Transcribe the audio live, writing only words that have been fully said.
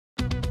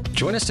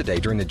Join us today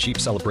during the Jeep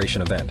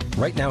Celebration event.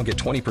 Right now, get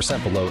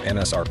 20% below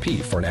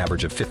MSRP for an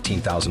average of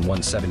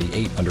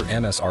 $15,178 under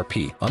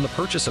MSRP on the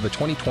purchase of a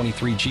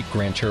 2023 Jeep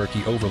Grand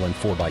Cherokee Overland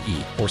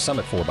 4xE or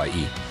Summit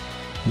 4xE.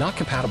 Not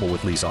compatible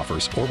with lease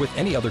offers or with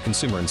any other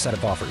consumer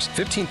incentive offers.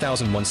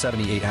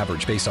 $15,178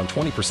 average based on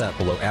 20%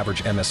 below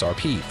average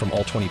MSRP from all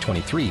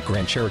 2023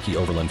 Grand Cherokee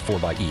Overland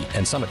 4xE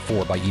and Summit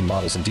 4xE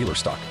models in dealer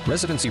stock.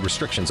 Residency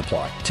restrictions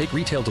apply. Take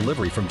retail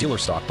delivery from dealer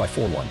stock by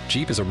 4/1.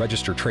 Jeep is a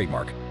registered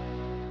trademark.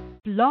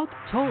 Blog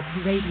Talk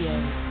Radio.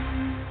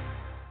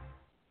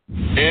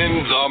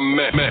 In the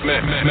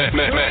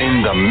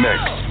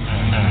mix.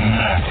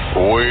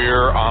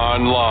 We're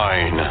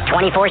online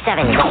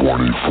 24/7.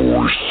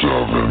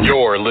 24/7.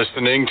 You're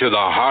listening to the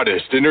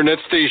hottest internet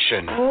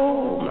station.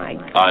 Oh my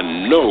God. I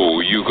know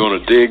you're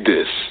gonna dig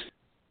this.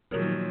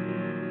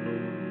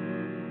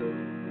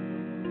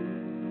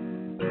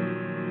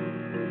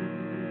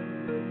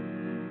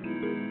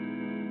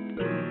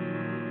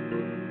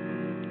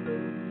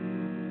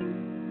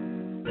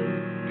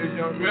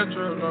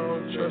 Metro,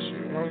 don't trust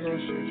you, I'm gonna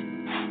shoot you.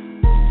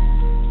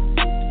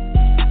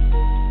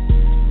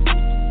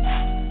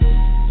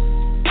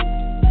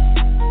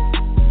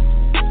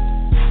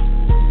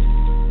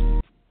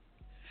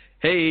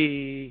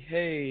 Hey.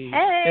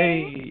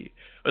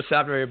 What's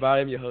happening,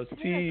 everybody? I'm your host,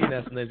 T.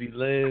 That's Lindsay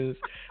Liz.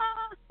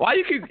 Why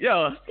you keep,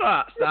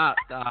 stop.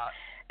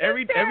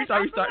 Every time we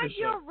start the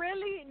show.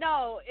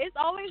 It's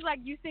always like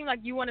you seem like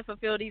you want to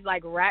fulfill these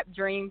like rap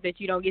dreams that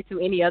you don't get to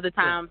any other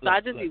time. So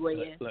I just be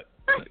waiting. Look,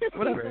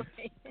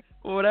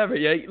 whatever.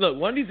 Yeah, look,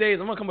 one of these days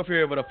I'm going to come up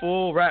here with a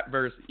full rap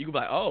verse. You can be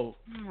like, oh,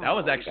 that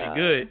was actually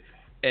good.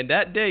 And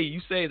that day you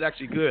say it's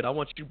actually good. I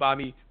want you to buy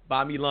me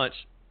lunch.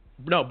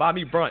 No, buy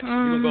me brunch.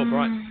 We're going to go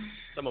brunch.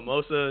 Some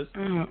mimosas,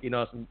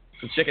 some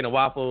chicken and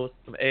waffles,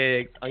 some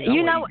eggs.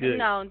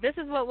 This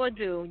is what we'll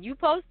do. You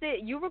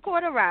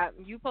record a rap,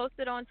 you post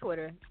it on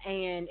Twitter,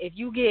 and if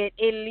you get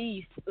at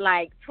least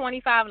like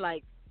 25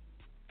 likes,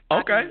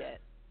 okay.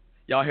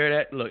 Y'all hear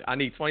that? Look, I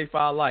need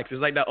 25 likes.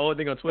 It's like that old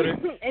thing on Twitter.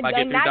 and I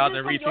get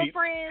 3,000 retweets. Not just from your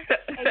friends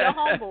and your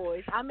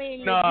homeboys. I mean,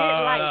 legit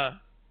likes.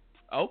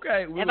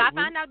 Okay. If I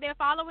find out they're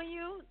following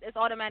you, it's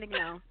automatic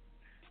no.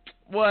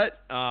 What?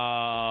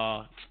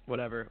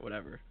 Whatever.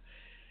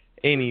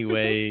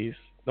 Anyways,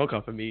 don't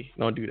come for me.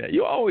 Don't do that.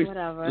 You always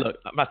look.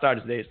 My start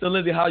is today. So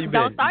Lindsay, how you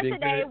been? Don't start you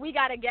today. Good? We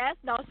got a guest.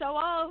 Don't show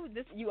off.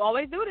 You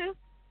always do this.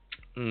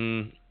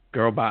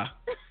 Girl, bye.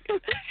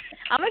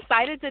 I'm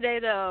excited today,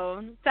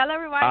 though. Tell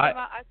everybody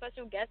about our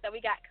special guest that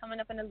we got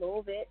coming up in a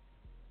little bit.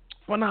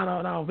 Well,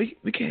 no. We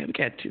can't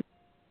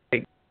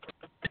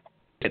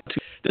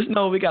just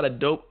know we got a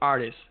dope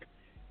artist,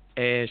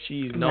 and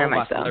she's known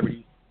by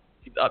celebrities.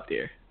 She's up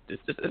there.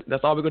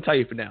 That's all we're gonna tell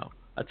you for now.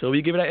 Until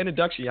we give it that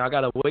introduction, y'all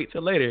gotta wait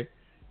till later.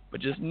 But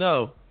just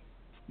know,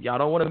 y'all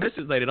don't want to miss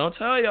it later. Don't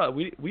tell y'all.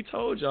 We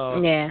told y'all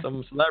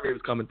some celebrity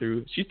was coming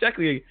through. She's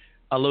technically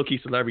a low-key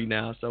celebrity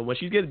now. So when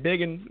she gets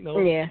big and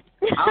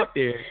out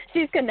there,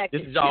 she's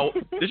connected. This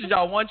is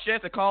y'all one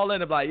chance to call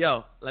in and be like,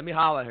 yo, let me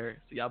holler at her.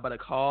 So y'all better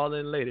call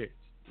in later.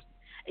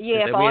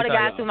 Yeah, for all the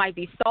guys who might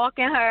be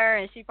stalking her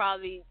and she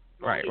probably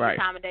right.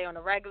 time of day on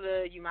the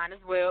regular, you might as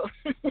well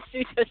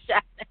shoot your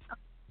shot now.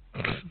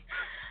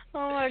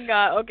 Oh my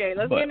God. Okay,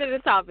 let's get into the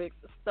topics.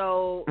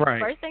 So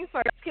first things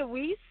first, can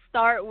we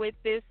start with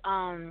this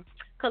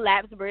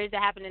collapsed bridge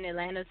that happened in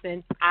Atlanta,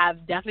 since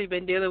I've definitely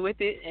been dealing with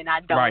it and I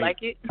don't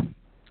like it.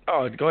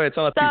 Oh, go ahead,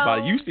 tell us about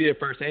it. You see it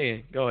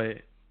firsthand. Go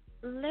ahead.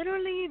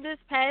 Literally this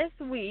past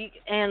week,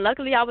 and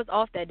luckily I was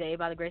off that day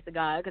by the grace of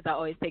God because I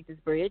always take this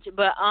bridge.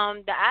 But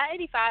the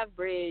I-85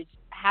 bridge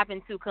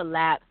happened to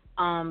collapse.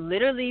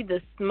 Literally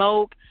the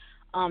smoke,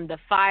 the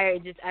fire,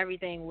 just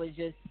everything was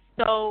just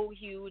so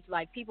huge.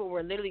 Like people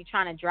were literally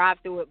trying to drive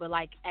through it, but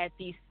like at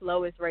the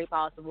slowest rate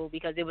possible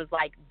because it was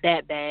like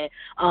that bad.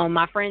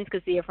 My friends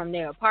could see it from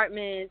their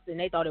apartments and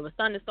they thought it was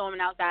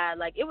thunderstorming outside.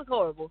 Like it was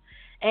horrible.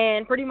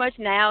 And pretty much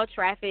now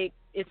traffic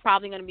is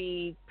probably going to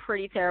be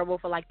pretty terrible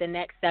for like the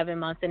next 7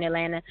 months in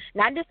Atlanta.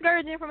 Not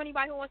discouraging from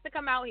anybody who wants to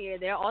come out here.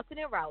 There are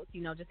alternate routes,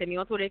 just hit me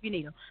on Twitter if you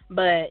need them.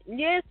 But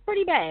yeah, it's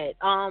pretty bad.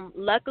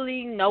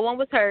 Luckily no one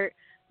was hurt.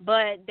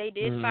 But they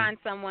did find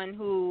someone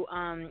who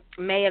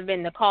may have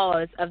been the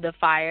cause of the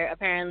fire,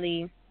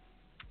 apparently.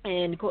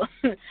 And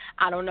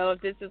I don't know if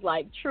this is,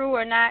 like, true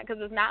or not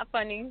because it's not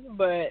funny,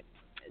 but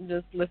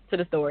just listen to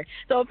the story.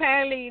 So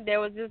apparently there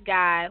was this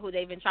guy who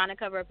they've been trying to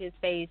cover up his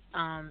face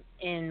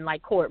in,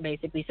 like, court,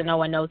 basically, so no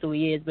one knows who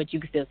he is, but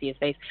you can still see his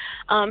face.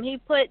 He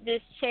put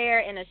this chair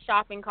in a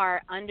shopping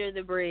cart under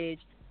the bridge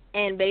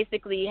and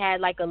basically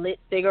had like a lit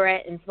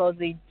cigarette and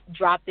supposedly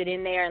dropped it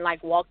in there and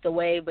like walked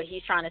away, but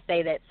he's trying to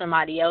say that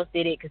somebody else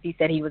did it because he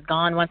said he was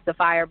gone once the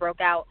fire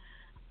broke out.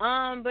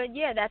 But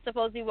yeah, that's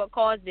supposedly what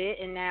caused it,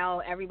 and now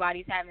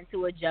everybody's having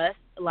to adjust.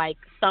 Like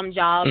some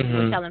jobs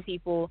were telling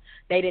people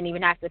they didn't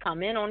even have to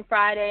come in on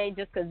Friday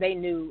just because they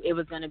knew it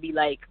was going to be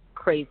like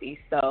crazy.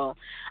 So,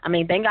 I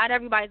mean, thank God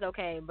everybody's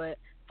okay, but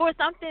for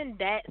something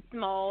that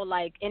small,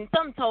 like, and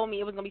some told me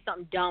it was going to be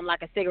something dumb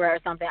like a cigarette or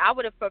something, I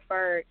would have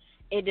preferred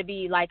it to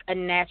be like a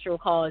natural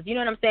cause. You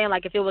know what I'm saying?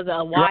 Like if it was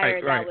a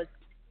wire that was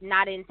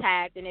not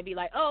intact, and they'd be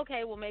like, oh,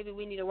 okay, well, maybe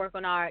we need to work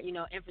on our,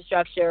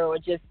 infrastructure or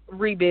just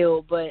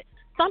rebuild. But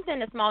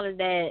something as small as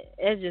that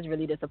is just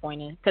really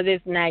disappointing because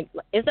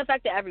it's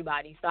affected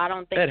everybody. So I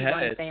don't think you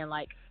understand,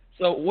 like.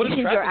 So what is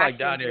traffic like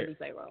down there? Is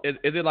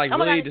it like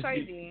really it's just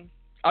crazy.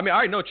 I mean, I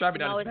already know traffic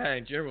down there is bad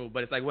in general,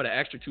 but it's like what, an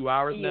extra 2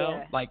 hours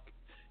now? Like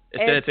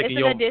instead of taking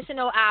it's an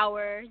additional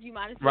hour. You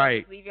might as well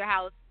just leave your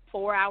house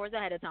 4 hours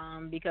ahead of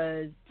time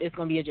because it's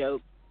gonna be a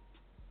joke.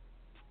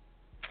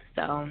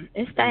 So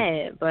it's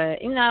sad,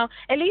 but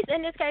at least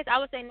in this case, I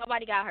would say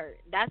nobody got hurt.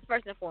 That's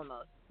first and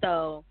foremost.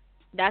 So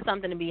that's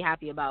something to be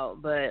happy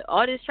about. But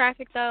all this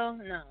traffic, though,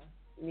 no,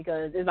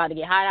 because it's about to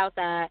get hot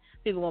outside.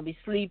 People gonna be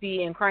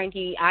sleepy and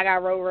cranky. I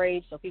got road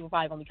rage, so people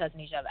probably gonna be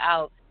cussing each other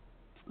out.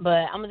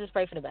 But I'm gonna just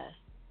pray for the best.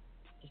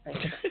 Just pray for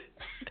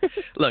the best.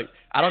 Look,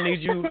 I don't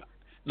need you.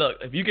 Look,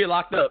 if you get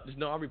locked up, just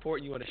know I'm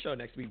reporting you on the show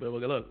next week. But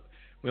look.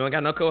 We don't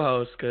got no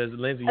co-host because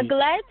Lindsay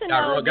glad to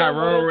know got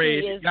road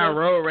rage. Got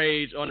road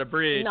rage on the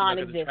bridge.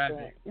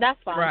 Non-existent. That's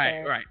fine.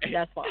 Right.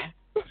 That's fine.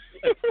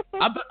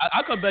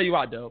 I'll come bail you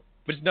out though.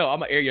 But just know I'm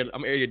gonna air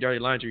your dirty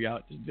laundry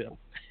out.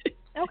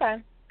 Okay,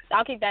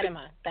 I'll keep that in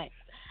mind. Thanks.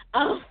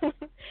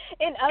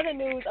 In other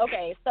news,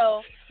 okay,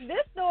 so this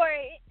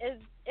story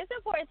it's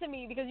important to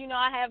me because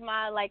I have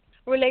my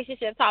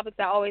relationship topics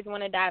I always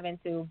want to dive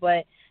into,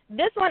 but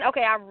this one,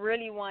 okay, I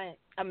really want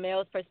a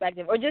male's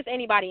perspective or just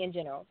anybody in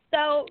general.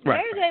 So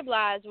Mary J.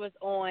 Blige was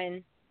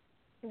on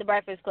The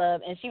Breakfast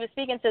Club, and she was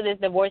speaking to this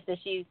divorce that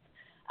she's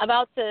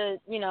about to,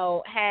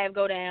 have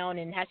go down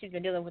and how she's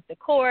been dealing with the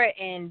court.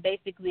 And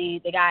basically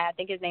the guy, I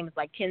think his name is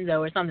Kenzo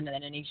or something of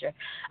that nature.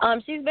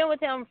 She's been with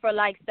him for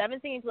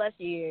 17 plus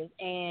years,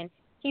 and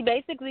he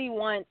basically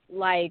wants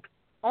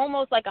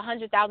almost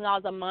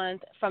 $100,000 a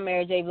month from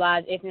Mary J.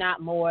 Blige, if not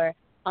more,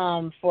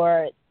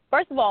 for,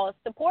 first of all,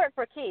 support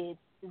for kids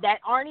that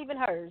aren't even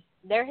hers.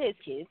 They're his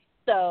kids.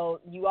 So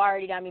you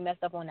already got me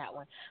messed up on that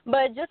one.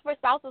 But just for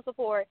spousal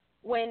support,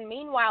 when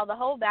meanwhile the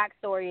whole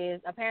backstory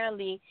is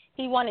apparently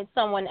he wanted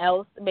someone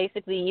else,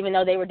 basically, even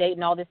though they were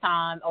dating all this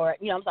time, or,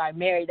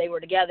 married, they were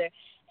together,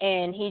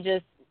 and he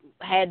just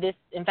had this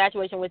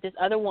infatuation with this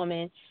other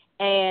woman.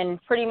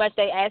 And pretty much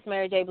they asked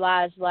Mary J.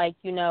 Blige,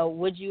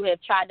 would you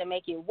have tried to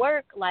make it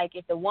work?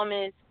 If the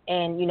woman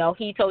and,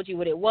 he told you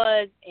what it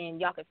was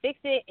and y'all could fix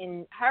it.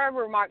 And her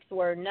remarks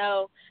were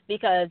no,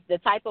 because the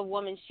type of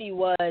woman she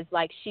was,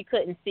 she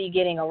couldn't see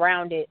getting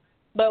around it.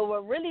 But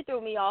what really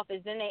threw me off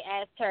is then they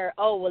asked her,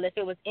 oh, well, if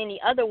it was any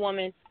other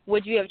woman,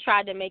 would you have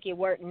tried to make it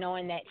work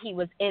knowing that he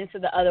was into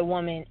the other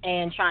woman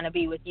and trying to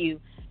be with you?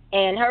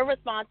 And her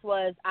response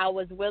was, I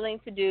was willing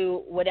to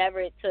do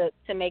whatever it took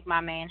to make my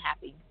man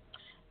happy.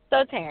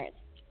 So, Terrence,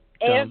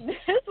 if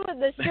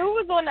the shoe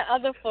was on the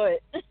other foot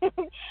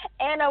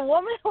and a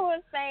woman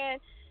was saying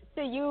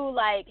to you,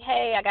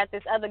 hey, I got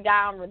this other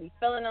guy, I'm really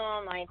feeling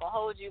him, I ain't going to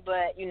hold you,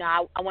 but,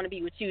 I want to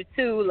be with you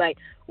too,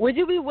 would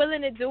you be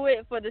willing to do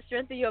it for the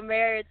strength of your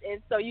marriage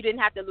and so you didn't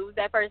have to lose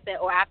that person?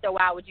 Or after a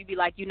while, would you be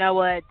like, you know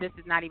what, this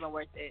is not even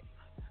worth it?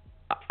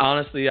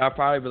 Honestly, I'd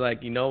probably be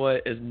like, you know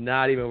what, it's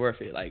not even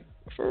worth it.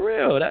 For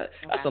real,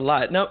 that's a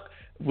lot. No,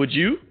 would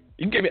you?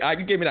 You gave me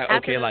that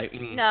okay,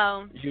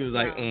 no. You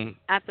was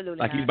absolutely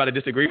not. You about to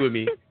disagree with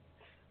me.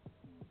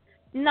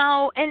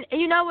 No, and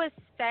you know what's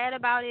sad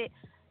about it?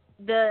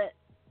 The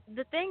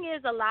thing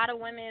is, a lot of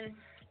women,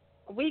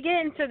 we get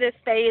into this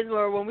phase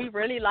where when we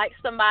really like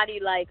somebody,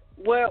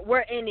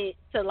 we're in it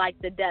to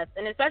the death,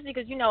 and especially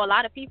because a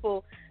lot of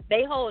people,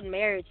 they hold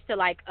marriage to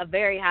a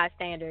very high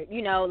standard,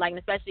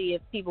 especially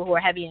if people who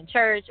are heavy in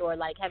church or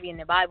heavy in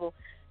the Bible,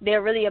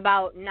 they're really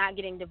about not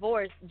getting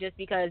divorced just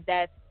because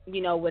that's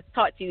what's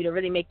taught to you to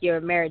really make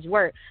your marriage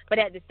work. But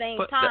at the same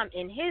time,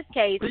 in his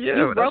case,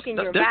 you've broken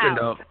your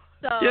vows.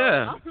 So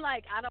I'm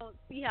I don't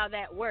see how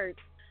that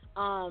works.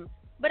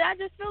 But I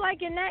just feel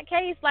in that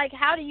case,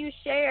 how do you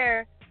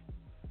share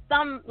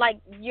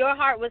your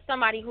heart with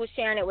somebody who's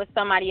sharing it with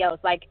somebody else?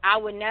 I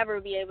would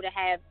never be able to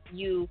have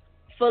you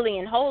fully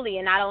and wholly,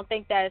 and I don't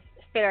think that's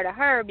fair to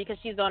her because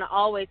she's going to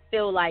always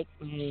feel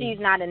she's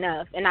not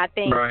enough. And I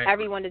think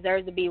everyone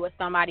deserves to be with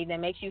somebody that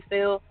makes you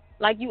feel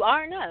like you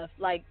are enough.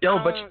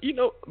 But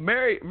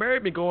Mary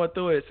been going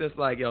through it since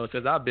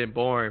since I've been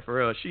born, for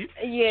real. She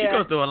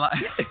goes through a lot.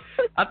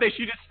 I think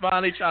she just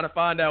finally trying to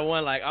find that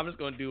one. I'm just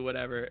gonna do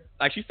whatever.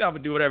 She said I'm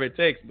gonna do whatever it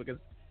takes because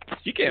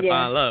she can't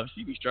find love.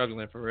 She be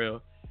struggling for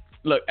real.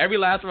 Look, every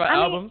last of her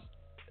albums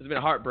has been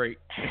a heartbreak.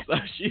 So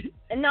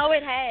no,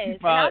 it has.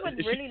 And I would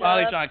really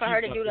love for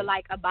her to do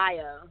a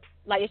bio.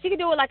 If she could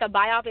do it a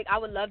biopic, I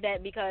would love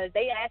that because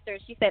they asked her.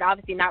 She said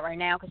obviously not right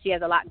now because she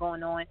has a lot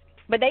going on.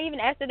 But they even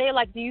asked her, they're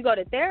do you go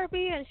to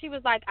therapy? And she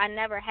was I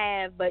never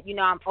have, but,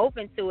 I'm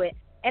open to it.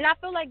 And I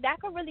feel that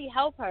could really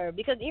help her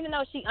because even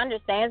though she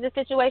understands the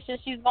situation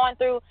she's going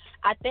through,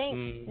 I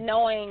think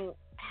knowing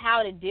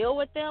how to deal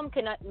with them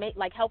can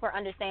help her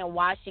understand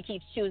why she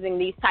keeps choosing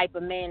these type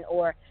of men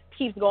or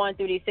keeps going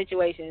through these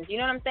situations. You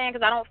know what I'm saying?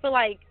 Because I don't feel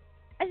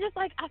it's just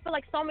I feel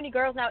so many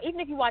girls now,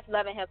 even if you watch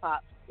Love and Hip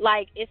Hop,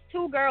 like, it's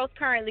two girls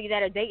currently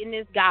that are dating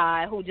this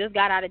guy who just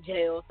got out of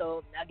jail,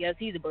 so I guess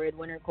he's a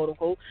breadwinner, quote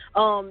unquote.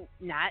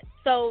 Not.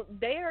 So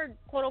they are,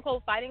 quote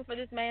unquote, fighting for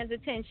this man's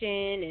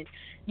attention and,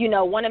 you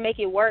know, want to make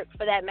it work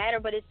for that matter.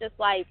 But it's just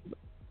like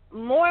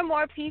more and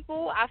more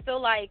people, I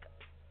feel like,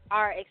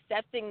 are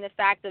accepting the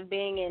fact of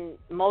being in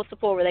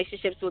multiple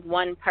relationships with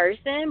one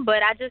person.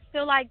 But I just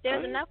feel like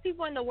there's enough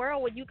people in the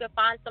world where you could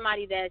find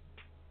somebody that's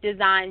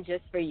designed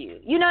just for you.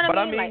 You know what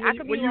I mean? Like,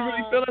 when you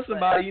really feel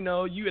somebody, you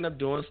know, you end up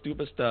doing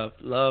stupid stuff.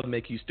 Love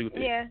make you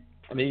stupid. Yeah.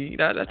 I mean,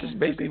 that's just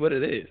basically what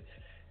it is.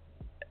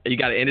 You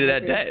got to end it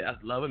at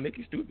that. Love and make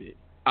you stupid.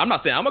 I'm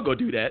not saying I'm going to go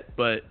do that,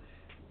 but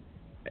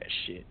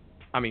shit.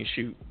 I mean,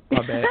 shoot.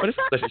 My bad. But it's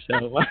such a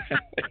show.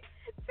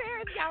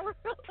 Parents got real.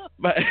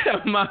 But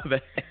my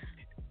bad.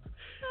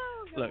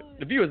 Oh, look,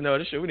 the viewers know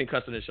this show. We didn't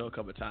cuss on this show a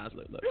couple of times.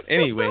 Look.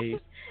 Anyways,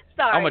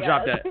 sorry, I'm gonna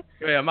drop that.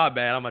 Yeah, my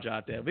bad. I'm gonna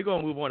drop that. We're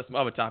gonna move on to some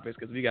other topics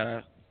because we got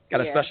a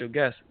special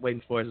guest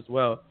waiting for us as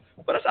well.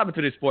 But let's hop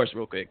into this sports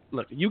real quick.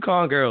 Look, the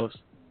UConn girls.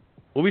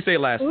 What we say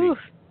last week?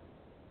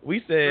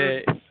 We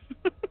said,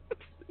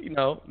 you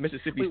know,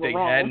 Mississippi State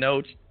had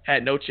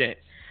no chance,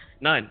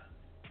 none.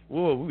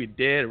 Whoa, we were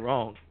dead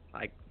wrong.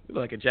 Like we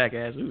look like a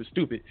jackass. We were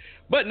stupid.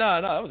 But no,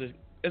 it was just,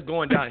 it's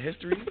going down in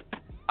history.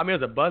 I mean,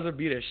 it was a buzzer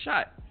beater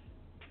shot.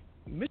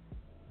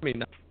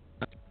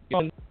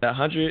 On a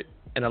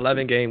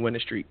 111 game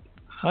winning streak.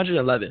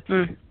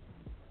 111.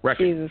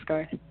 Record. Jesus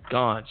Christ.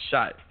 Gone.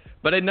 Shot.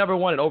 But they never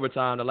won in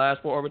overtime. The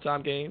last 4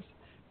 overtime games,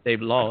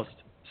 they've lost.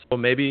 So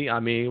maybe, I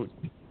mean,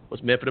 it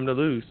was meant for them to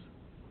lose.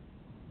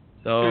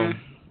 So,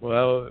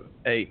 well,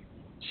 hey,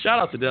 shout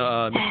out to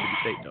the Mississippi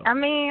State, though. I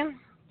mean,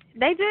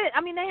 they did.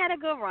 I mean, they had a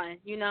good run,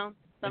 you know.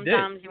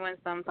 Sometimes you win,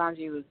 sometimes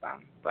you lose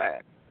some.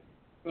 But,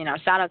 you know,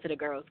 shout out to the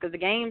girls. Because the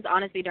games,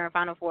 honestly, during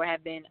Final Four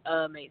have been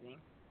amazing.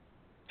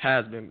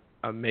 Has been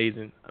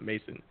amazing.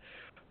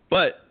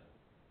 But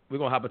we're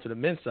going to hop into the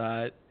men's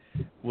side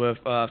with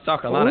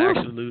South Carolina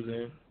actually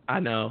losing. I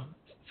know.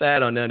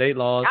 Sad on them. They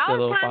lost. I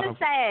was kind of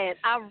sad.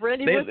 I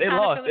really was They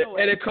lost. Feeling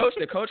And the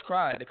coach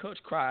cried. The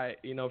coach cried.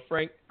 You know,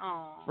 Frank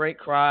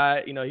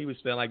cried. You know, he was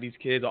feeling like these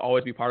kids will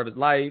always be part of his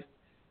life.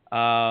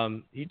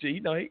 He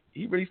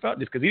really felt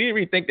this because he didn't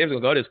really think they was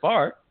going to go this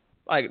far.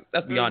 Like,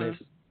 let's be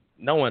honest.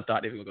 No one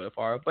thought they were going to go that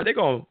far. But they're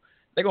going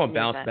to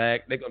bounce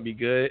back. They're going to be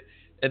good.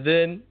 And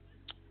then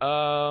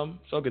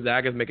so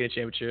Gonzaga's making a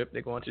championship.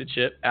 They're going to the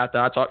chip after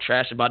I talked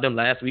trash about them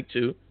last week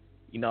too.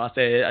 You know, I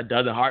said a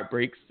dozen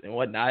heartbreaks and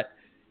whatnot.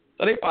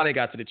 So they finally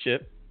got to the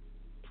chip.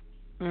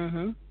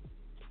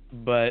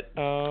 But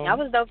that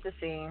was dope to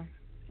see.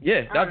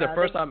 Yeah, that was the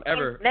first time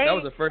ever. That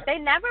was the first. They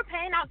never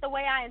pan out the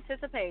way I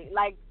anticipate.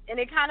 Like, and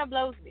it kind of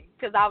blows me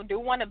because I do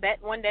want to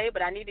bet one day,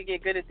 but I need to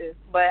get good at this.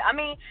 But I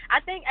mean,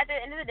 I think at the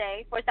end of the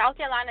day, for South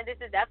Carolina, this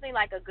is definitely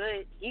like a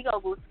good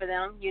ego boost for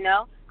them. You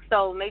know.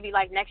 So maybe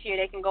like next year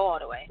they can go all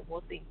the way.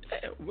 We'll see.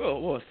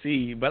 We'll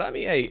see. But I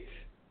mean, hey,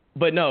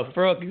 but no,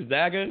 for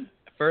Gonzaga,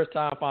 first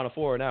time Final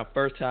Four, now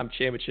first time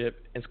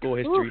championship in school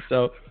history. Oof.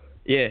 So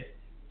yeah,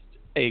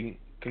 hey,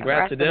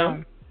 congrats to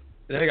them.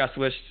 Then they got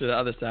switched to the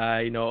other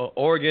side. You know,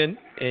 Oregon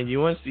and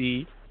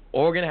UNC.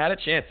 Oregon had a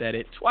chance at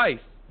it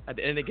twice at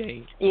the end of the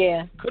game.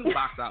 Yeah. Couldn't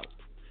box out.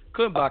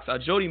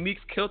 Jody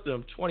Meeks killed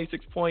them,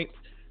 26 points,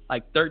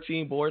 like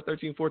 13,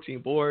 14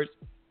 boards.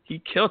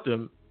 He killed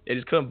them. They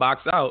just couldn't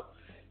box out.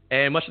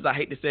 And much as I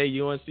hate to say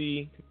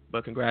UNC,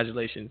 but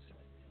congratulations,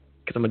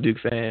 because I'm a Duke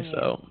fan.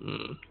 So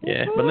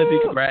yeah, but Lindsay,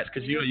 congrats,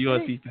 because you're a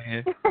UNC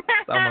fan.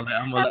 So I'm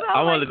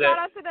gonna let that. Shout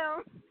out to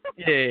them.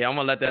 Yeah, I'm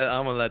gonna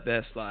let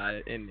that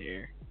slide in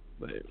there.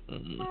 But it's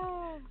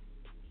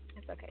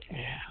okay.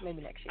 Yeah.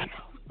 Maybe next year.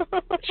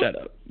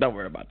 Shut up. Don't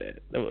worry about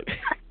that. But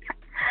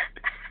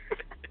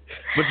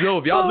Joe,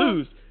 if y'all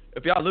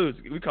lose,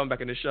 we come back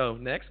in the show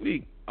next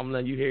week. I'm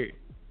letting you hear it.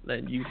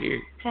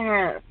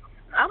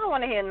 I don't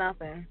want to hear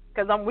nothing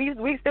because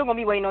we still gonna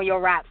be waiting on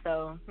your rap.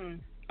 So.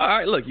 All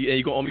right, look,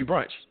 you gonna owe me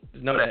brunch.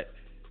 Just know that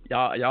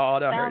y'all all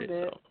done heard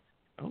good. it. So.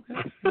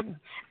 Okay.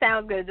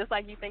 Sounds good. Just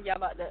like you think y'all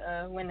about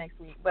to win next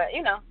week, but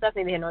you know that's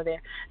neither here nor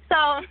there.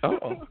 So,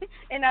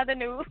 in other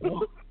news,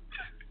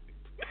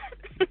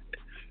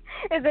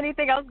 is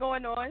anything else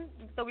going on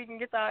so we can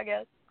get to our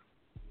guest?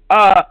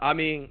 I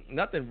mean,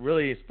 nothing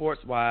really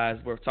sports-wise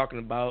worth talking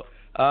about.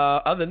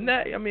 Other than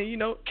that, I mean, you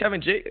know,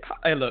 Kevin Gates.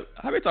 Hey, look,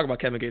 how about we talk about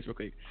Kevin Gates real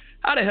quick?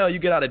 How the hell you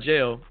get out of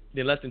jail,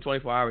 then less than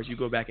 24 hours you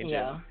go back in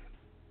jail?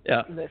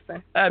 Yeah.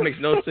 Listen. That makes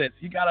no sense.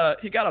 He got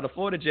out of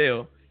Florida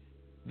jail,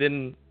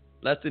 then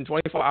less than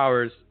 24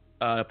 hours,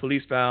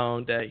 police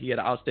found that he had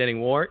an outstanding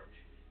warrant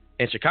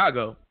in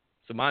Chicago.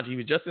 So mind you, he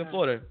was just in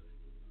Florida,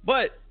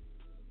 but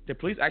the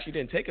police actually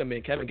didn't take him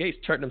in. Kevin Gates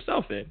turned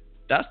himself in.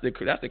 That's the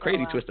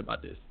crazy twist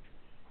about this.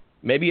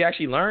 Maybe he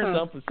actually learned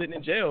something from sitting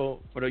in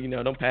jail for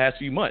them past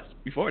few months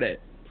before that.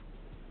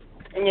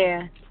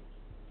 Yeah.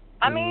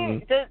 I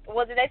mean, did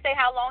they say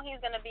how long he's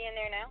going to be in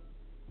there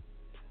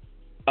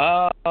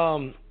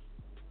now?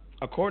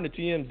 According to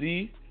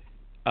TMZ,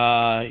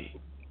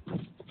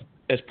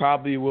 it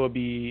probably will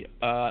be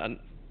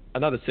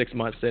another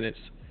 6-month sentence.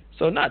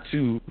 So not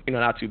too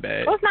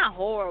bad. Well, it's not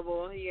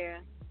horrible, yeah.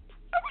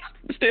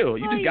 Still,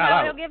 you just got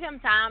out. It'll give him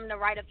time to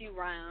write a few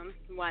rhymes.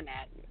 Why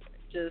not?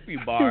 Just a few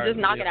bars. Just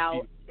knock it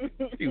out.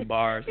 A few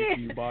bars.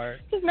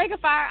 Just make a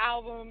fire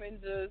album and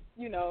just,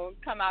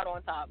 come out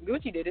on top.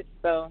 Gucci did it,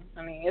 so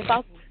I mean, it's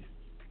possible.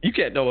 You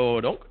can't.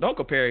 No, don't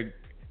compare.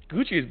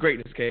 Gucci is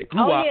greatness, okay?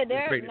 No.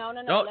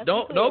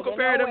 Don't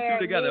compare them two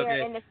together,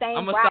 okay?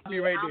 I'm gonna stop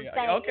you right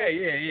there. Okay,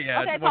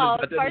 yeah. Okay, Paul.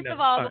 First of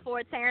all,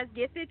 before Terrence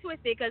gets it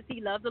twisted, because he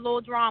loves a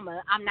little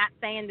drama, I'm not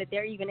saying that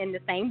they're even in the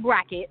same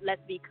bracket.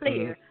 Let's be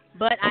clear. Mm-hmm.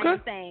 But I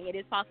am saying it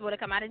is possible to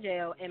come out of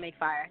jail and make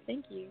fire.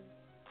 Thank you.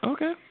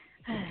 Okay.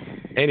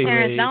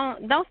 Anyway,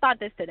 Terrence, don't start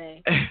this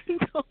today.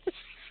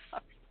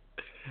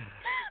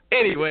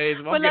 Anyways,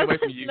 I'm getting away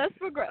from you. Let's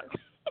progress.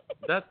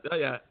 That's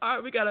yeah.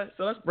 All right,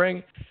 so let's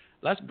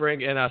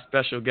bring in our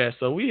special guest.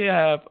 So we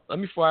have. Let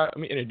me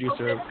introduce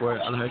her before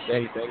I let her say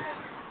anything.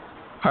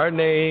 Her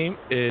name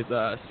is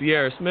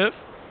Sierra Smith,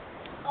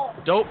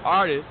 dope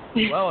artist,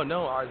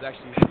 well-known artist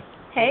actually.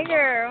 Hey,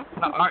 girl.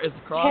 Artist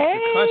across the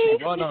country,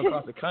 well-known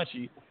across the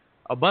country.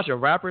 A bunch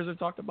of rappers have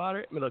talked about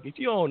her. I mean, look, if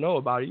you don't know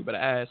about her, you better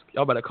ask.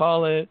 Y'all better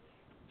call in,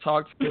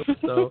 talk to her.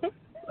 So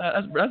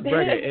let's bring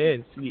her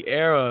in.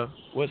 Sierra,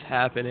 what's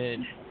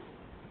happening?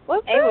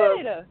 What's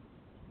good?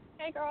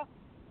 Hey, girl.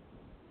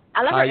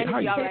 I love her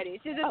energy already.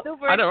 She's just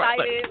super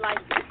excited. I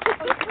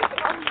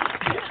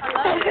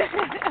love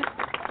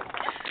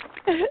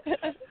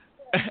it.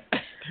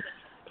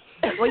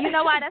 Well, you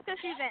know why? That's because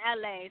she's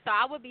in LA, so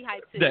I would be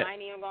hyped too. I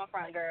ain't even going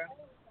front, girl.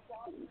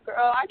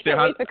 Girl, I can't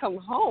wait to come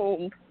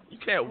home. You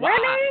can't. Why?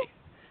 Really?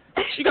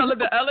 She gotta live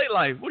the LA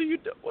life. What do you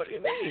do? What do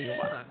you mean?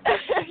 Why?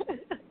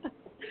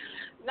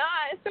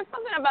 Nah, it's just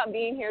something about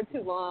being here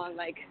too long.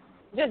 Like,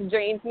 just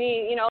drains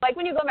me. Like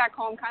when you go back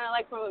home, kind of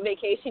like from a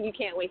vacation, you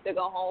can't wait to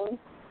go home.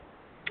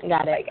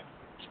 Got it.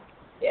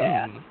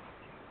 Yeah.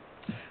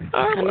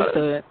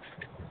 Understood.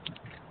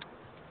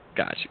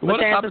 Gotcha. Well,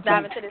 let's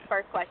dive into this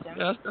first question.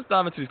 Let's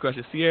dive into this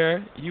question.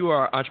 Sierra, you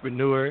are an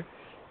entrepreneur,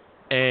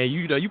 and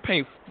you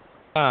paint.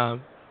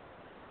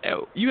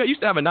 You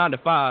used to have a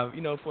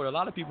 9-to-5. For a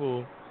lot of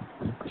people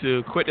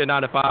to quit their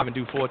 9-to-5 and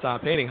do full-time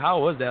painting, how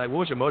was that? Like, what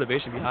was your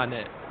motivation behind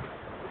that?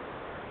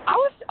 I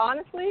was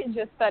honestly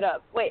just fed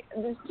up. Wait,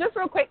 just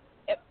real quick.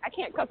 I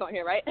can't cuss on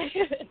here, right?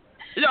 You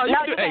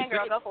can,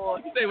 girl. Go for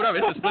it. You can say whatever.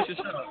 It's a split your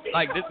show.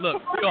 Like this.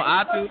 Look, you on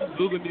iTunes,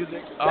 Google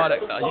Music, all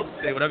that. You can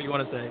say whatever you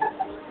want to say.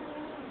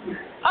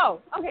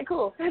 Oh, okay,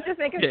 cool. Just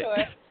making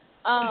sure.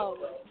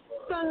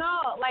 So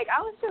no, like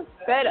I was just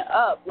fed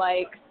up.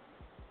 Like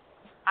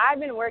I've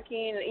been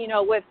working,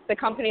 with the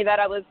company that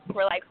I was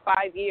for like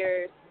 5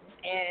 years,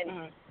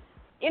 and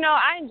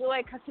I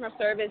enjoy customer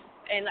service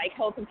and like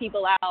helping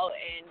people out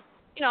and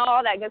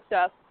all that good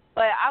stuff.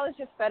 But I was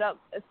just fed up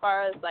as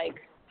far as like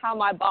how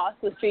my boss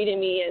was treating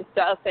me and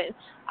stuff, and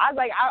I was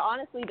like, I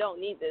honestly don't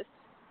need this.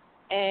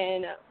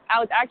 And I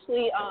was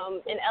actually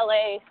in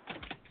LA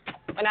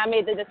when I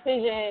made the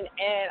decision,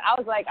 and I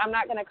was like, I'm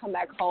not gonna come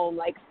back home.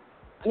 Like,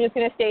 I'm just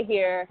gonna stay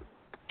here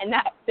and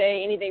not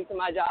say anything to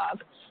my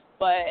job.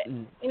 But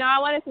I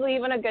wanted to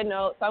leave on a good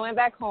note, so I went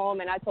back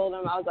home and I told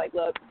him, I was like,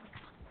 look,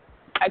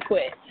 I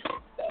quit.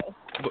 So.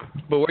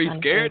 But were you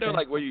scared though?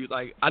 Like, were you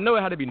like? I know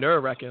it had to be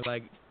nerve-wracking.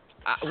 Like,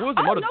 what was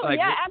the motive? No, like,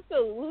 yeah,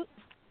 absolutely.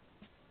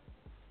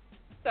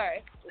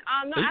 Sorry.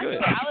 No, actually,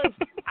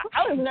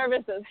 I was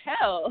nervous as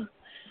hell.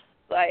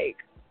 Like,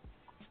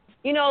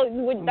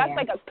 that's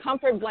like a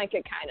comfort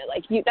blanket kind of.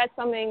 Like, that's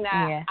something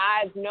that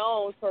I've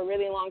known for a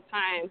really long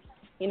time,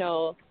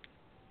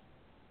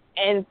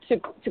 And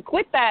to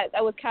quit that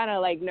was kind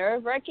of like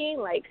nerve-wracking,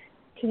 like,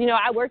 because,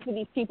 I worked with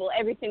these people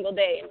every single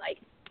day, and, like,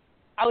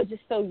 I was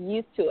just so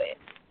used to it.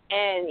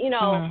 And,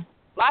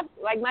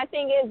 my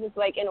thing is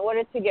like, in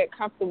order to get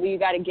comfortable, you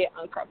got to get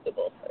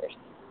uncomfortable first.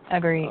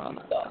 Agreed.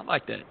 So. I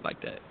like that.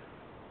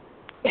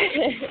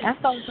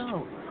 That's so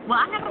dope. Well,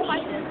 I have a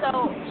question. So,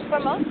 for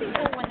most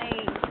people, when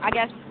they, I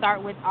guess,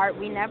 start with art,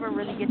 we never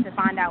really get to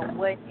find out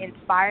what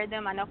inspired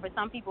them. I know for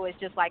some people, it's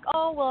just like,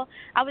 oh, well,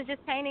 I was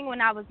just painting when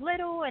I was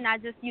little, and I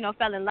just,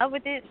 fell in love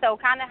with it. So,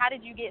 kind of, how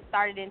did you get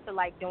started into,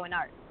 like, doing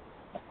art?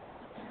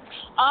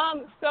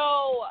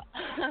 So,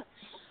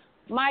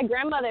 my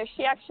grandmother,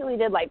 she actually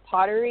did, like,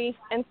 pottery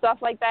and stuff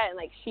like that, and,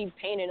 like, she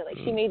painted it. Like,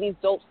 she made these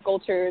dope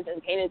sculptures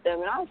and painted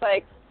them, and I was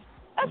like,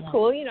 that's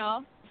cool, And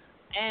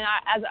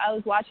as I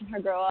was watching her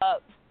grow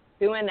up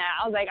doing that,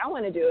 I was like, I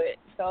want to do it.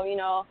 So,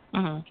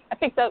 I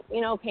picked up,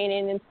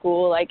 painting in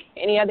school like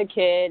any other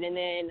kid. And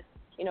then,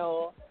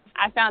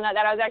 I found out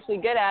that I was actually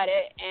good at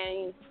it.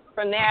 And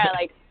from there,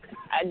 like,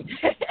 and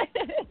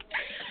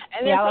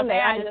then from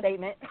there,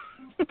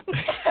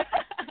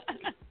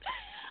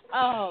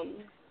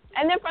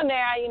 and then from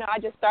there, I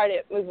just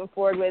started moving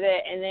forward with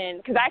it. And then,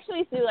 because I actually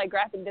used to do, like,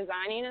 graphic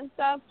designing and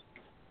stuff.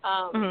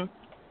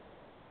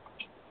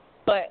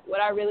 But what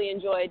I really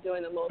enjoyed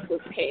doing the most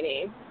was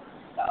painting.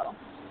 So.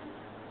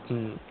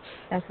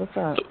 That's what's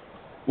up. So,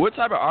 what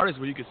type of artist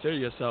would you consider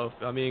yourself?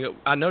 I mean,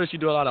 I noticed you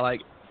do a lot of,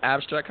 like,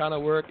 abstract kind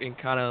of work and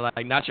kind of,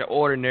 like, not your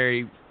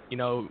ordinary,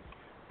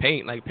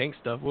 paint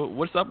stuff.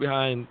 What's up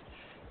behind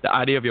the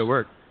idea of your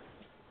work?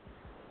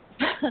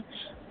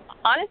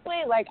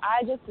 Honestly, like,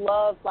 I just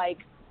love, like,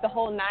 the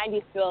whole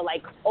 90s feel,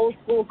 like, old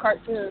school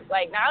cartoons.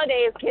 Like,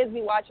 nowadays, kids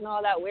be watching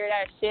all that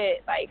weird-ass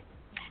shit. Like,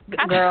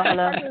 girl,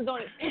 hello.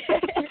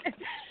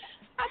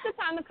 Half the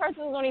time, the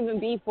cartoons don't even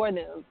be for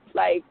them.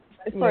 Like,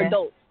 it's for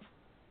adults.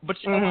 But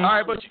all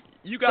right, but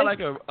you got like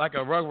a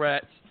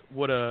Rugrats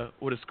with a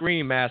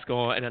scream mask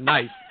on and a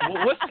knife.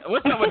 What's up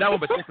with that one?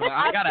 Particular?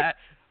 I gotta.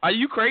 Are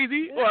you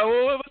crazy?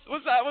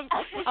 What's that?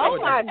 Oh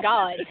my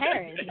God,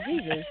 Terrence,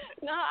 Jesus.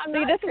 No, I'm See,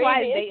 not this crazy. is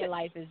why dating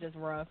life is just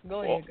rough.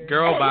 Go ahead,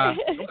 girl. Bye.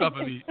 Don't come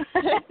for me.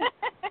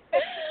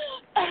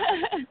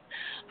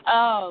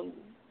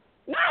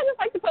 No, I just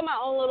like to put my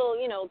own little,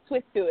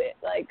 twist to it.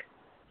 Like,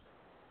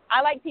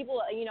 I like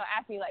people,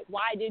 ask me, like,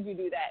 why did you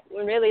do that?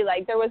 When really,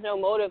 like, there was no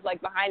motive,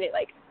 like, behind it.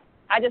 Like,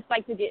 I just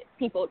like to get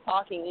people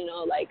talking,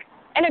 like,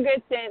 in a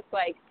good sense,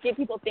 like, get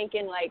people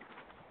thinking, like,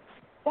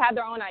 to have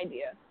their own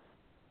idea.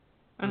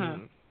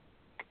 Mm-hmm.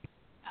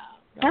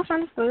 That's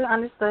understood.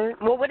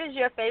 Well, what is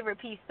your favorite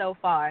piece so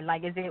far?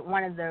 Like, is it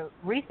one of the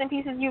recent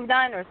pieces you've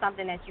done or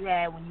something that you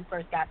had when you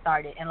first got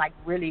started and, like,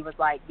 really was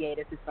like, yeah,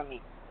 this is for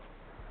me?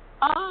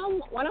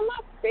 One of my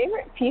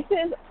favorite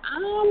pieces,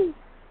 I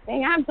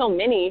have so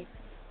many.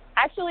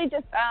 I actually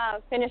just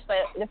finished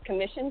this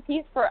commission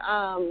piece for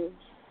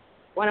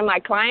one of my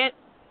clients.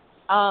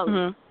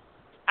 I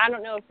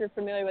don't know if you're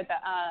familiar with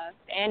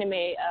the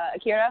anime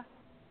Akira.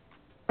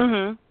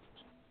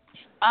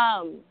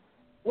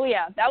 Well,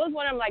 yeah, that was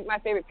one of like my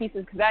favorite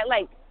pieces because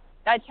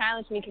that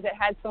challenged me because it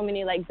had so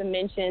many like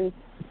dimensions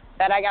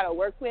that I got to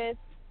work with,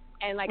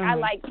 and like I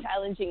like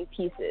challenging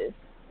pieces.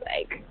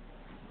 Like,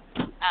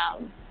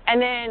 and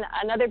then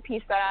another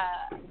piece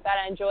that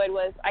I enjoyed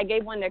was I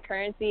gave one to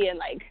Currency and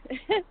like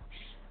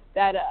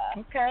that.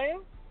 Okay.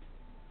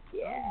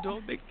 Yeah.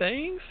 Doing big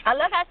things. I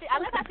love how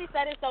she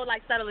said it so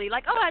like subtly,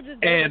 like, oh, I just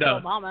gave it to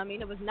Obama. I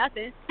mean, it was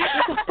nothing.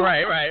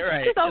 Right.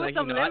 Just over like,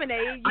 some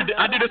lemonade.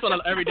 I do this on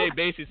an everyday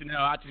basis.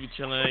 I just be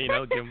chilling.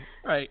 Give them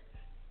right.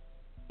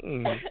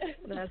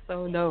 That's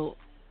so dope.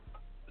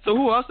 So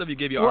who else have you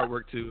give your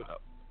artwork to?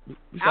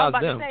 Besides I was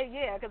about them? to say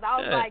because I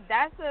was like,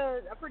 that's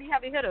a pretty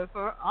heavy hitter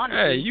for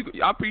honestly.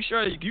 Hey, I'm pretty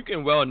sure you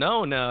can well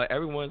known now.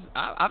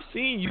 I've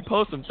seen you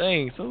post some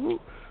things. So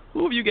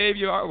who have you gave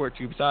your artwork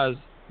to besides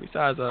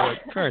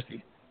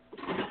Currency?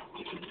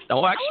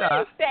 Don't act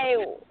shy.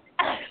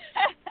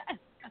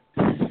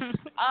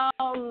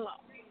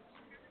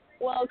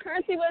 Well,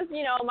 Currency was,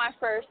 my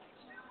first,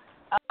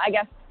 I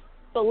guess,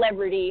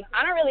 celebrity.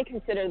 I don't really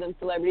consider them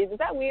celebrities. Is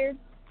that weird?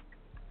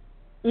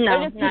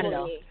 No, not at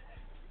all.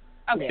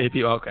 Okay.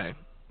 Okay.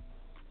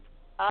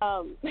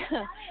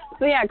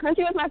 So yeah,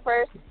 Currency was my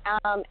first,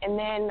 and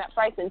then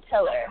Bryson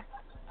Tiller,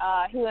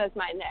 he was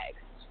my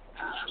next.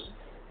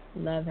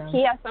 Love him.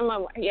 He has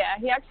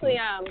he actually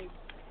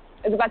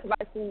is about to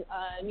buy some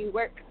new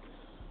work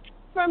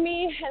from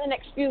me in the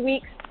next few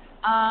weeks.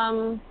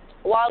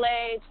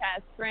 Wale,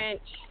 Chaz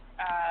French,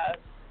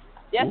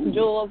 yes,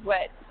 Jules,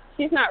 but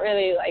she's not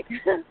really like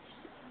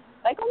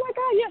like, oh my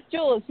God, yes,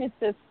 Jules. She's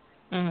just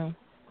I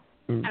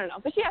don't know,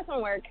 but she has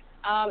some work.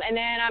 And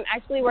then I'm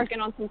actually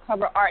working on some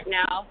cover art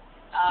now.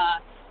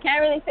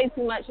 Can't really say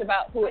too much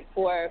about who it's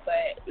for,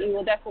 but you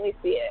will definitely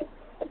see it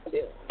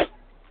soon.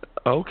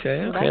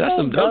 Okay, that's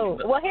some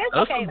dope. Well, here's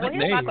my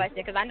question,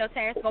 because I know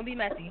Terrence is going to be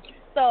messy.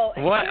 So,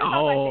 what?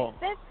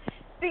 Since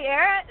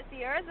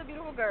Sierra's a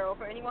beautiful girl.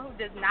 For anyone who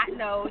does not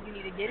know, you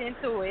need to get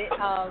into it.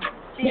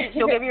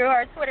 She'll give you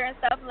her Twitter and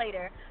stuff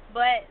later.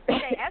 But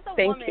okay, as a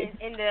woman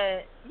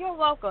you're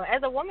welcome.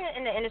 As a woman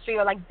in the industry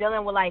or like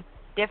dealing with like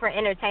different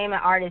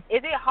entertainment artists,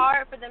 is it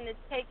hard for them to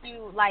take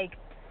you like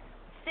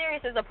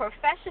serious as a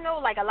professional?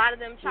 Like a lot of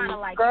them trying to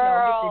like get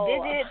the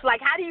digits.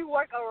 Like how do you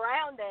work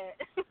around that?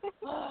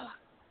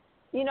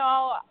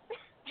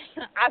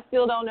 I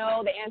still don't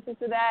know the answer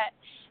to that.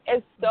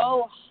 It's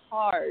so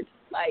hard.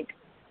 Like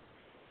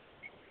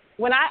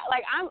when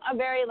I'm a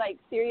very like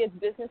serious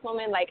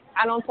businesswoman. Like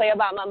I don't play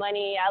about my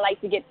money. I like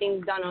to get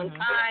things done on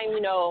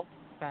time.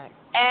 Right.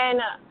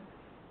 And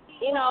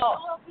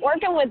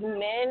working with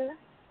men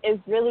is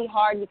really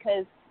hard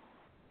because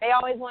they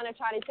always want to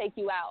try to take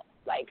you out.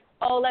 Like,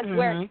 oh, let's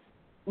work.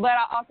 But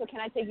can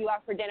I take you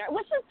out for dinner?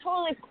 Which is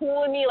totally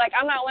cool with me. Like,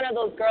 I'm not one of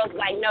those girls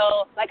like,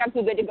 no, like, I'm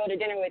too good to go to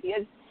dinner with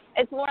you.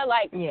 It's more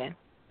like,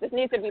 this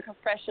needs to be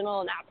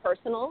professional, not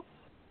personal.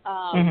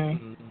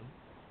 And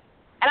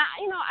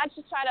I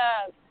just try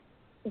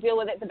to deal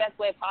with it the best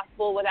way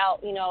possible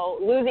without,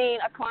 losing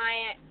a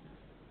client.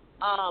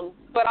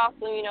 But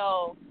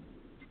also,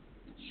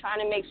 trying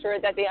to make sure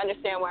that they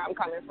understand where I'm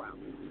coming from.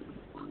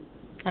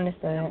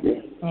 Understood.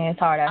 Yeah, it's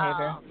hard out here,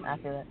 girl. I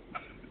feel it.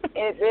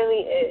 It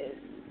really is.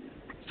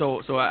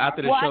 So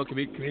after the show, can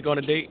we go on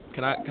a date?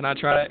 Can I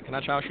try it? Can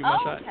I try to shoot my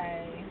shot?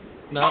 Okay.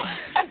 No.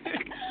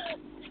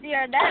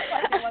 Yeah, that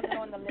question wasn't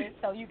on the list,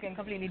 so you can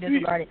completely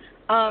disregard it.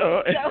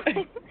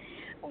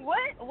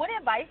 what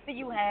advice do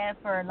you have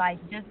for like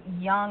just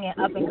young and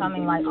up and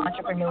coming like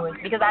entrepreneurs?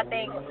 Because I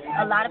think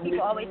a lot of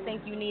people always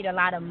think you need a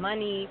lot of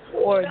money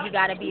or you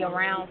got to be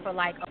around for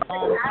like a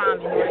long time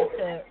in order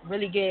to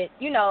really get,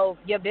 you know,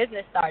 your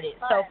business started.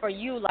 So for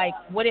you, like,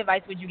 what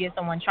advice would you give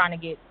someone trying to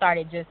get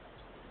started just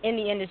in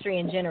the industry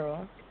in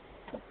general?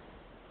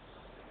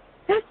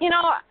 You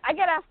know, I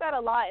get asked that a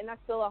lot, and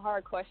that's still a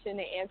hard question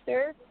to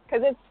answer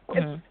because it's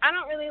I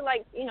don't really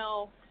like, you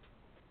know,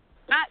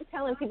 not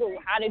telling people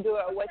how to do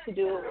it or what to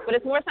do, but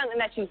it's more something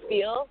that you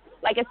feel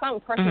like it's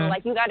something personal.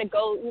 Like you got to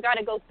go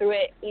through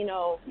it, you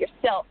know,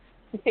 yourself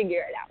to figure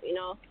it out. You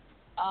know.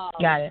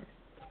 Got it.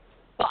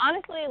 But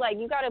honestly, like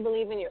you got to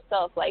believe in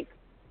yourself. Like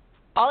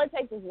all it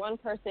takes is one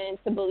person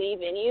to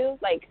believe in you.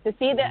 Like to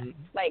see that.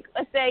 Like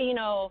let's say, you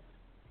know,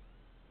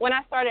 when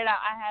I started out,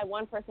 I had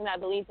one person that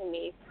believed in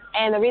me,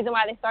 and the reason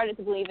why they started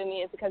to believe in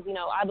me is because, you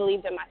know, I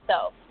believed in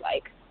myself.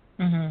 Like.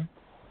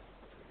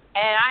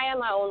 And I am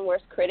my own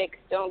worst critic,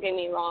 don't get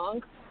me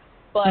wrong,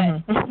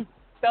 but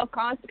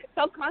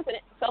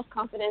self-confidence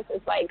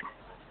is, like,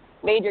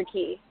 major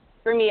key,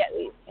 for me at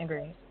least.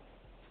 Agree.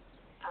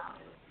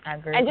 I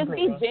agree. And just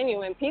be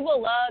genuine.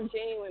 People love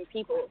genuine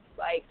people.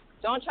 Like,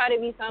 don't try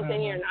to be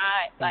something you're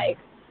not, like,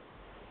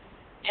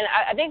 and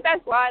I think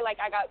that's why, like,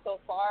 I got so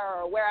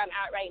far or where I'm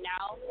at right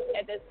now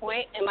at this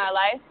point in my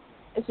life.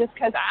 It's just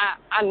because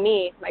I'm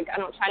me. Like, I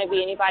don't try to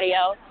be anybody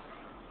else.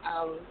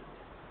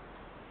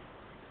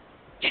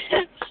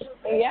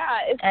 Yeah,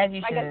 it's as you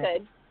like should. I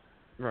said.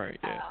 Right.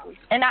 Yeah.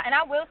 And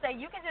I will say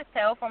you can just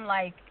tell from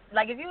like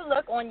if you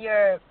look on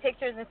your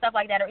pictures and stuff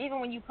like that, or even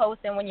when you post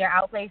and when you're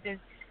out places,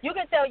 you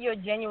can tell you're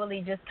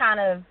genuinely just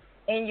kind of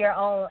in your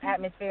own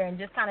atmosphere and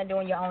just kind of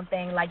doing your own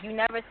thing. Like you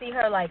never see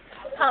her like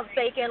pump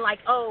faking, like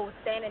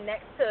standing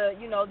next to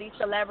these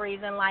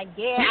celebrities and like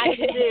I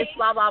do this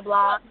blah blah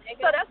blah.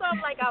 So that's why I'm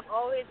like I've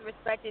always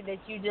respected that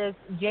you just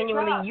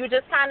genuinely you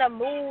just kind of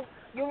move.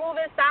 You move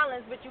in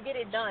silence, but you get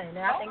it done. And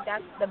I think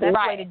that's the best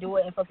way to do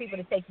it and for people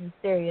to take you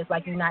serious,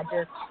 like you're not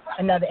just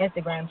another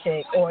Instagram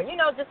chick or,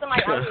 just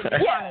somebody out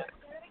here trying to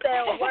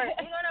sell work.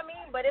 You know what I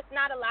mean? But it's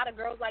not a lot of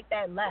girls like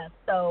that left.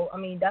 So, I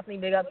mean,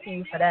 definitely big up to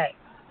you for that.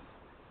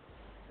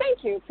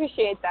 Thank you.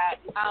 Appreciate that.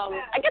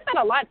 I get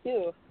that a lot,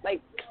 too. Like,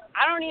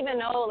 I don't even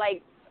know,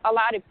 like, a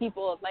lot of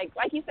people. Like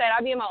you said,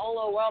 I be in my own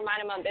little world,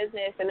 minding my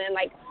business. And then,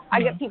 like, I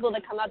get people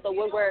that come out the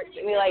woodwork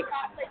and be like,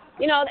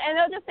 and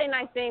they'll just say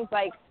nice things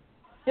like,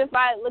 just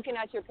by looking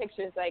at your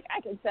pictures, like, I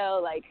can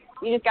tell, like,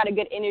 you just got a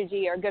good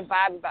energy or a good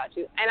vibe about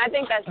you. And I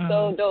think that's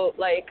so dope.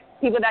 Like,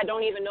 people that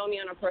don't even know me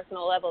on a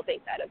personal level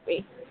think that of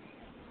me.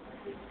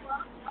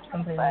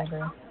 Completely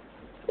agree.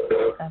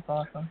 That's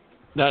awesome.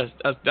 That's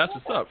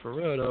what's up, for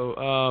real,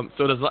 though.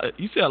 So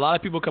you see a lot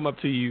of people come up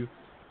to you,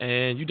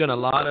 and you've done a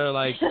lot of,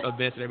 like,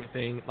 events and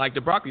everything, like the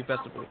Broccoli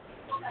Festival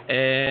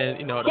and,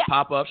 the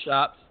pop-up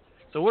shops.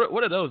 So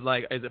what are those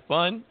like? Is it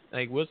fun?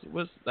 Like, what's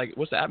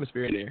the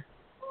atmosphere in there?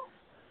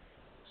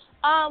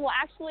 Well,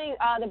 actually,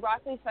 the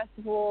Broccoli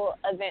Festival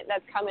event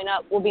that's coming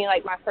up will be,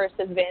 like, my first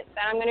event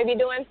that I'm going to be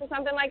doing for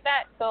something like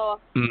that. So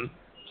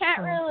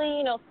can't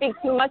really, speak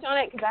too much on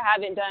it because I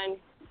haven't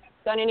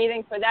done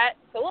anything for that.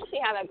 So we'll see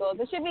how that goes.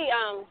 It should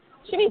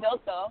be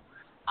dope, though.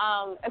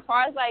 As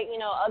far as, like,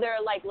 other,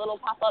 like, little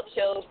pop-up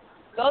shows,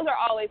 those are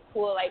always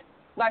cool. Like,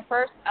 my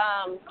first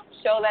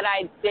show that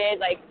I did,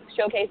 like,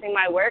 showcasing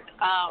my work,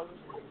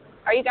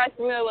 are you guys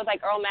familiar with,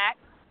 like, Earl Mack?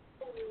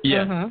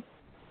 Yeah.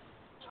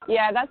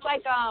 Yeah, that's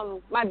like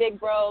my big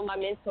bro, my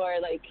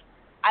mentor. Like,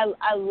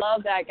 I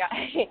love that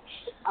guy.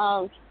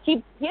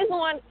 He's the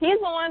one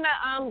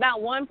that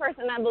one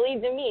person that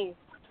believed in me.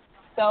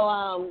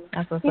 So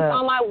he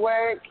saw my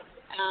work,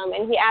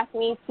 and he asked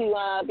me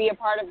to be a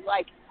part of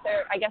like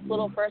their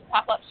little first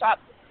pop-up shop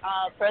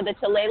for the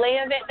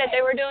Chilele event that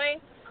they were doing.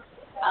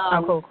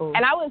 Cool.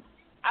 And I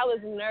was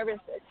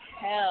nervous as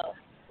hell.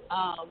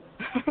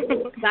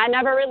 I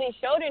never really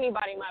showed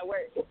anybody my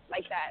work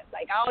like that.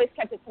 Like, I always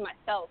kept it to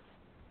myself.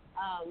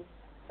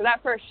 So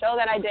that first show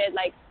that I did,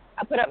 like,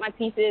 I put up my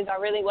pieces. I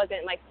really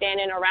wasn't, like,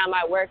 standing around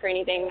my work or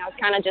anything. I was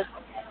kind of just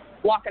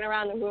walking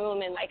around the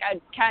room, and, like, I'd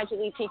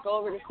casually peek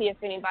over to see if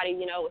anybody,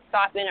 was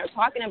stopping or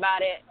talking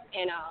about it.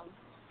 And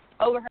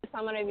overheard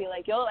someone be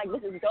like, yo, like,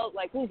 this is dope.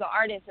 Like, who's the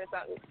artist or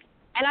something?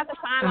 And at the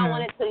time, I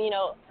wanted to,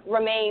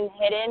 remain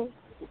hidden,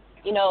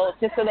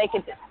 just so they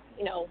could,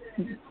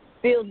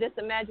 build this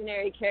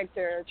imaginary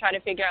character or try to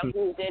figure out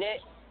who did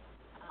it.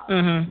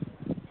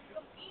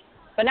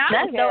 But now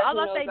that's dope. I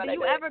was about to say, do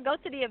you ever go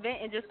to the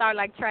event and just start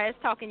like trash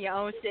talking your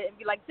own shit and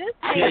be like, this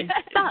thing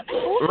sucks?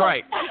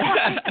 Right.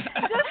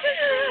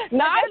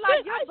 No,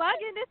 like, you're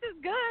bugging. This is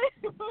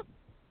good.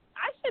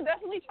 I should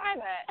definitely try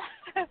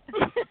that.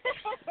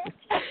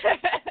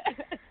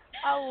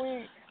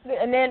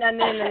 And then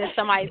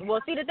somebody.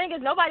 Well, see, the thing is,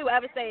 nobody will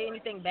ever say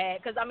anything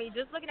bad because I mean,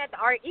 just looking at the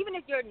art, even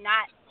if you're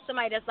not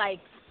somebody that's like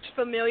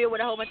familiar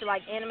with a whole bunch of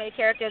like anime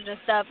characters and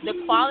stuff, the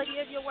quality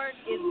of your work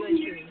is good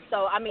too.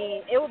 So I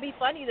mean, it would be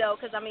funny though,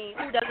 because I mean,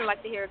 who doesn't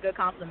like to hear a good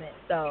compliment?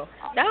 So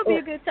that would be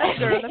a good test,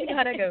 girl. Let me know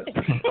how that goes.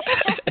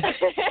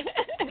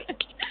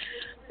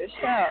 For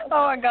sure.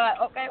 Oh my God.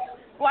 Okay.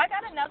 Well, I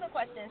got another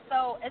question.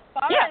 So, as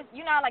far as,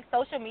 like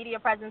social media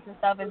presence and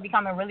stuff is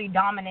becoming really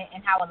dominant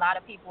in how a lot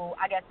of people,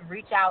 I guess,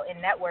 reach out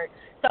and network.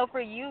 So,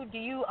 for you, do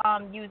you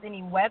use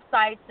any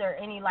websites or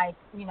any,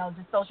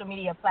 just social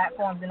media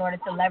platforms in order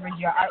to leverage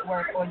your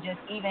artwork or just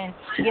even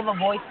give a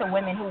voice to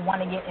women who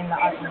want to get in the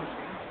art industry?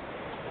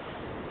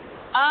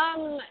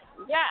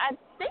 Yeah, I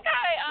think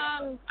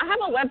I have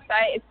a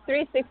website. It's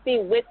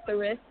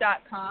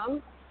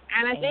 360withthewrist.com.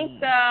 And I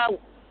think the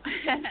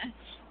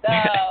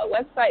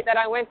website that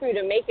I went through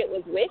to make it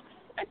was Wix,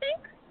 I think.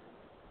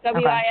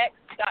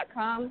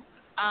 Wix.com.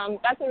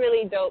 That's a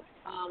really dope,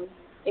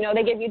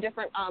 they give you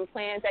different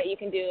plans that you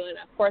can do. And,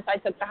 of course, I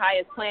took the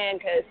highest plan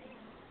because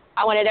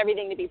I wanted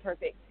everything to be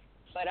perfect.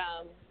 But,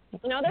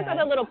 there's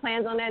other little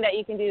plans on there that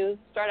you can do.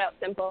 Start out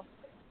simple.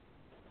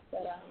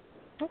 But,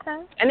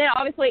 okay. And then,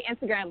 obviously,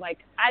 Instagram. Like,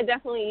 I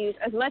definitely use,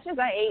 as much as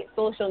I hate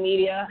social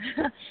media,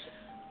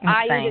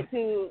 I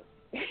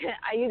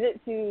use it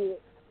to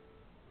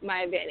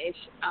my advantage.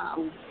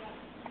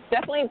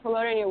 Definitely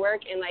promoting your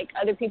work and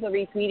other people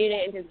retweeting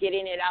it and just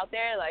getting it out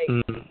there.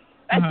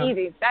 That's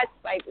easy. That's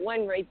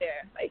one right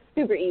there.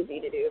 Super easy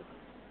to do.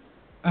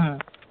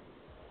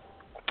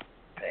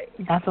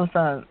 That's what's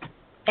up.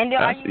 And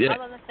are you, I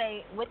was going to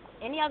say, with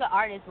any other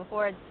artists,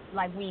 before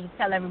we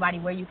tell everybody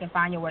where you can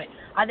find your work,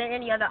 are there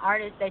any other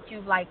artists that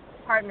you've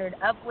partnered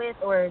up with,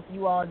 or if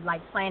you all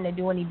plan to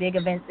do any big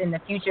events in the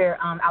future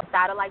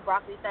outside of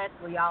Broccoli Fest,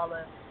 where y'all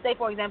say,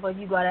 for example, if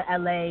you go to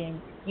LA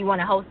and you want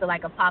to host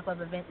a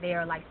pop-up event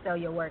there, or sell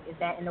your work, is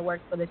that in the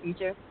works for the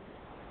future?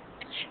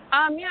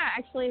 Yeah,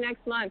 actually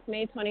next month,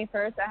 May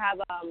 21st, I have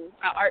an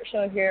art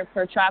show here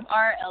for Trap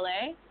Art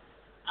LA.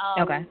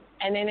 Okay.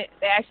 And then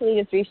they actually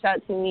just reached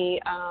out to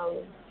me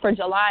for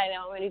July. They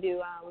want me to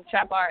do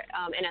Trap Art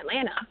in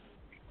Atlanta.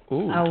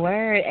 Ooh. Oh,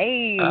 word.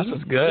 Hey. That's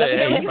what's good.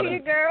 Hey, you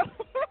girl.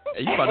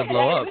 Hey, you about to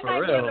blow up, for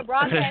real. We might be able to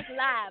broadcast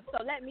live, so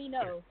let me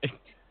know. I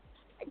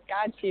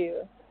got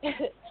you.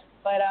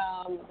 But,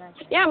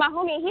 yeah, my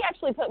homie, he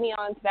actually put me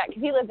on to that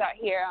because he lives out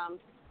here.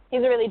 He's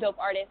a really dope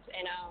artist,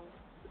 and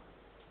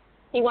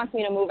he wants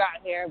me to move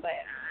out here, but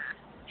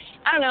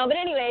I don't know. But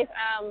anyways,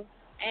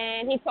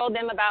 and he told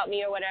them about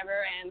me or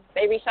whatever, and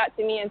they reached out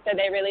to me and said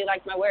they really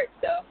liked my work,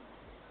 so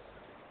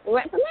we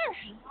went from there.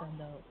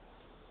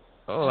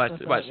 Oh,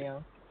 that's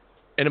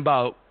in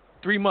about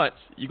 3 months,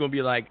 you're going to be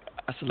a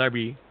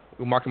celebrity.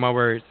 We're marking my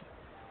words.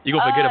 You're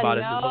going to forget about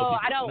it. No,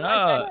 I don't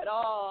want that at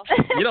all.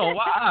 You know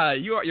why?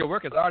 Your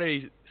work is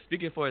already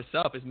speaking for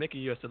itself. It's making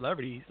you a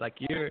celebrity.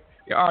 You're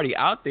already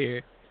out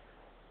there.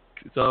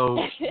 So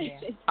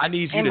I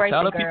need you to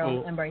tell the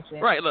people. Embrace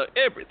it. Right, look,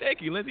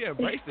 thank you, Lindsay.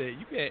 Embrace it.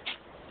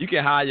 You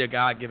can hide your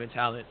God-given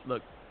talents.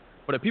 Look,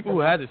 for the people who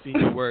haven't seen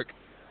your work,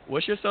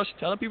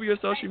 tell the people your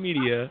social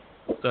media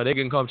so they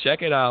can come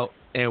check it out,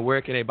 and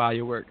where can they buy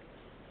your work?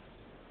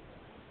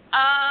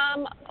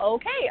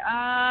 Okay.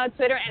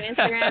 Twitter and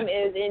Instagram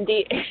is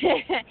Indeed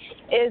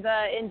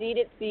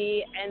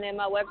Indeed@C, and then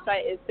my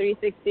website is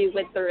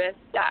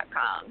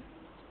 360withthewrist.com.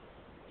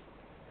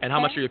 And how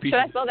much are your pieces?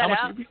 Should I spell that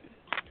out?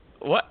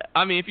 What?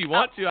 I mean, if you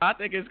want to, I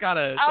think it's kind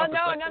of. Oh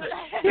no.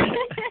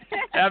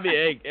 I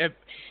mean,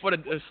 for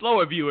the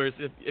slower viewers,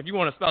 if you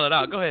want to spell it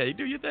out, go ahead. You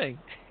do your thing.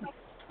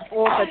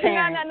 No.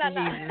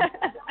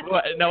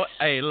 What? No.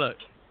 Hey, look.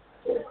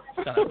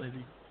 Shut up,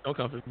 Lizzie. Don't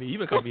come for me. You've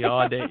been coming for me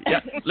all day. Yeah.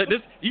 Look,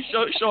 you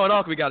showing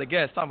off. We got a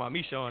guest talking about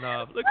me showing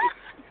off. Look.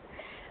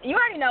 You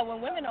already know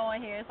when women are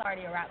on here, it's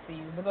already a wrap for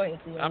you. But go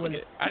ahead, Tia.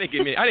 I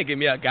didn't get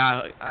me a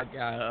guy.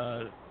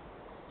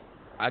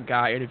 I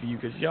got interview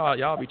because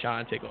y'all be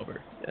trying to take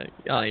over.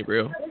 Y'all ain't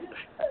real.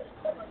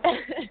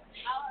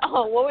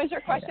 Oh, what was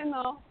your question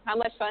though? How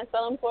much fun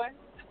selling for?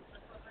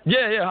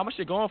 Yeah. How much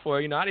you going for?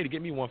 I need to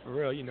get me one for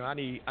real. I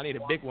need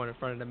a big one in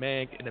front of the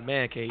man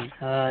cave.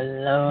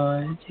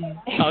 Lord.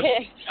 Oh,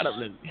 shut up,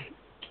 Lizzie.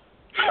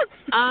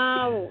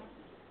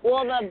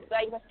 Well,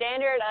 the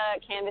standard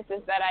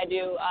canvases that I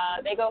do,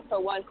 they go for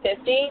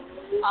 $150,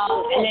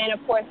 and then of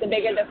course the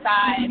bigger the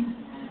size,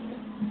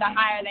 the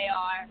higher they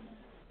are.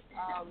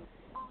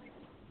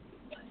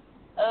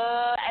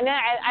 And then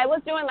I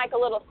was doing a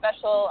little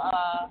special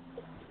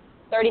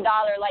 $30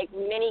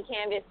 mini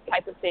canvas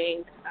type of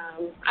thing.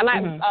 I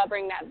might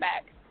bring that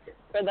back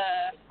for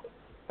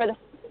the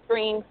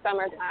spring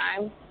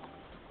summertime.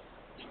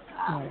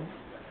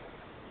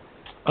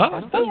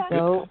 That'd be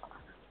dope.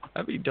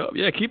 That'd be dope.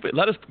 Yeah, keep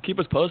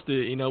us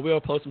posted. We'll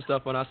post some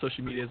stuff on our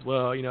social media as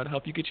well. To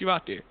help you get you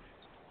out there.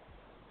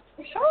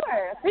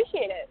 Sure,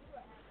 appreciate it.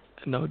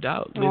 No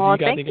doubt. Lizzie, well, you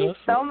got thank you else?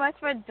 so much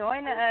for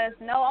joining us.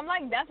 No,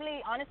 I'm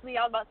definitely, honestly,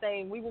 I was about to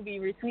say we will be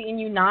retweeting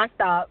you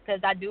nonstop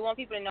because I do want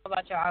people to know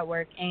about your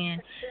artwork, and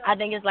I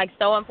think it's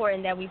so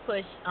important that we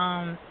push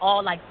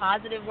all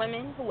positive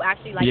women who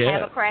actually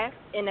have a craft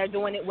and they're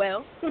doing it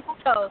well.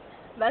 So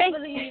best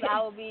believe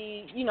I will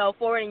be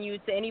forwarding you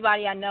to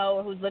anybody I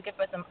know who's looking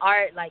for some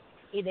art.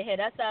 Either hit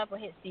us up or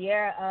hit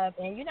Sierra up,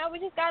 and we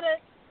just gotta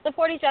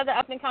support each other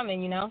up and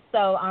coming,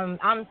 So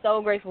I'm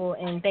so grateful,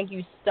 and thank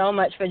you so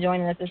much for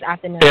joining us this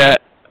afternoon. Yeah,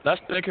 let's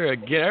thank her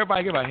again.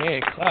 Everybody give a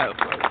hand clap.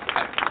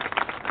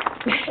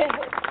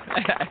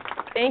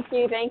 Thank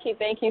you.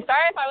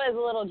 Sorry if I was a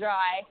little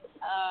dry.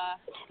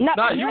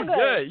 No, you were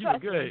good. You were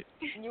good.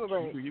 You were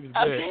great. You was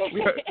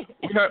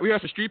good. We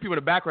heard some street people in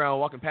the background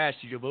walking past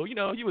you, but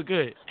you were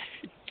good.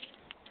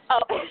 Oh,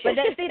 but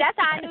that's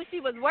how I knew she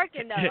was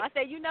working though. I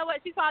said, you know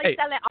what? She's probably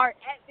selling art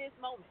at this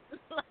moment.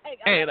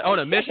 On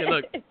a mission.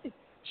 Look,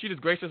 she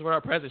just graced us with her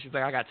presence. She's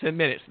like, I got 10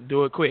 minutes.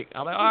 Do it quick.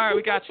 I'm like, all right,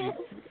 we got you.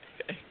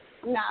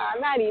 Nah,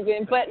 not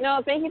even. But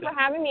no, thank you for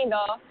having me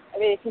though. I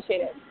really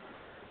appreciate it.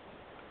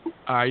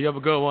 All right, you have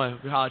a good one.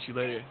 We'll holler at you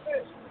later.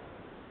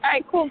 All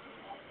right, cool.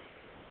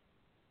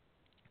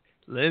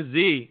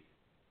 Lindsay.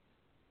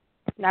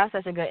 That was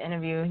such a good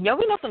interview. Yo,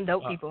 we know some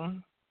dope people.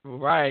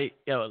 Right.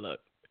 Yo, look.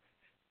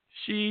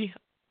 She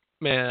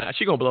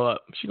gonna blow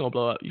up.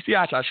 You see,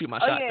 I try to shoot my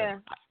shot. Yeah.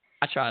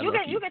 I try to.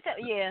 You can tell.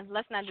 Yeah,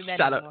 let's not do that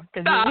anymore.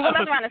 Because we're gonna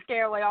mess around and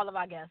scare away all of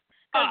our guests.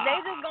 Because they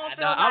just gonna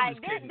feel like,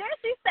 did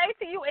she say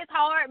to you it's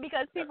hard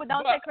because people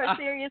don't take her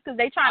serious because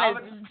they trying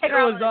to take her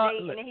on a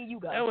date, and then here you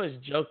go. It was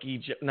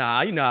jokey.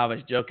 Nah, you know I was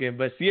joking.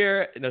 But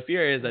Sierra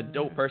is a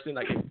dope person.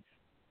 Like,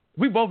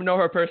 we both know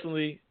her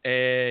personally,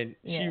 and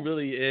she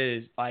really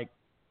is like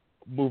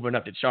moving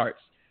up the charts.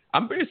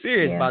 I'm pretty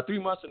serious. Yeah. About 3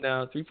 months from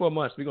now, 3-4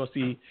 months, we're gonna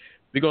see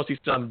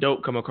something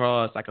dope come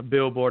across, like a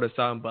billboard or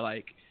something. But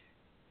like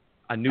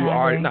a new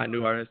artist, not a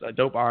new artist, a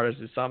dope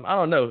artist or something. I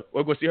don't know.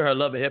 We're gonna see her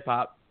love of hip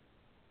hop,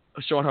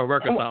 showing her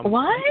work or something.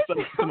 What?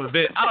 Some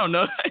event. I don't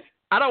know.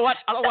 I don't watch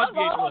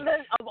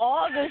VH1. Of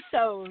all the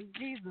shows,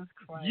 Jesus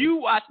Christ. You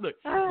watch.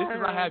 Look, this is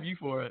what I have you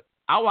for.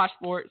 I watch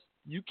sports.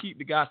 You keep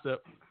the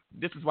gossip.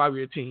 This is why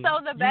we're a team.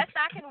 So the best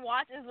I can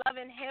watch is Love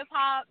and Hip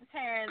Hop.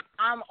 Terrence,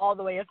 I'm all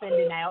the way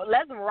offended now.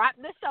 Let's wrap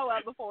this show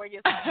up before it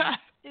gets started.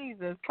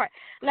 Jesus Christ.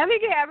 Let me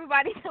give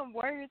everybody some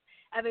words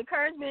of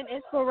encouragement,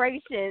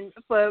 inspiration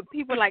for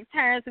people like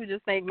Terrence who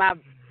just think, God,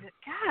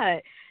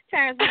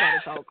 Terrence, we got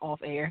to talk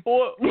off air.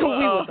 We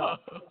will talk.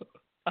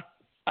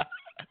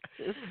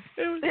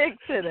 Sick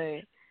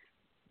today.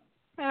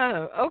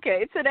 Oh,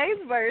 okay. Today's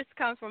verse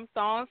comes from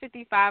Psalm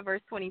 55,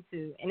 verse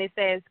 22, and it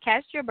says,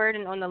 "Cast your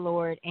burden on the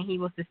Lord, and he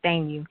will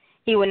sustain you.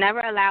 He will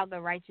never allow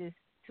the righteous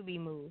to be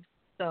moved."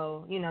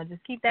 So,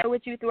 just keep that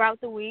with you throughout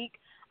the week.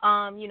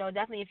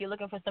 Definitely if you're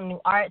looking for some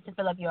new art to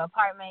fill up your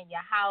apartment,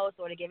 your house,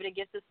 or to give it a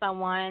gift to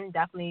someone,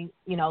 definitely,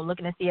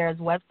 looking at Sierra's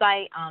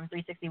website,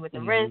 360 with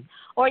the wrist,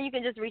 or you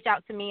can just reach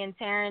out to me and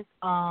Terrence.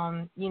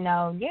 We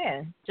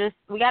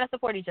got to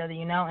support each other,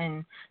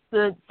 and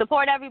to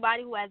support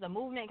everybody who has a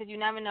movement, because you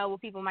never know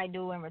what people might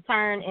do in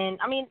return. And,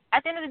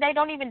 at the end of the day,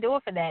 don't even do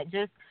it for that.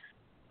 Just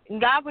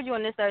God put you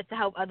on this earth to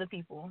help other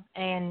people,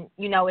 and,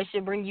 it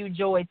should bring you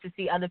joy to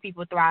see other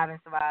people thrive and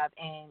survive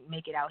and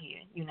make it out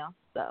here,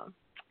 so.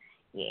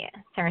 Yeah.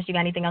 Terrence, you got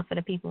anything else for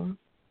the people?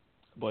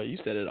 Boy, you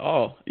said it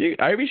all.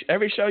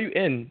 Every show you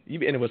end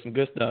with some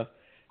good stuff.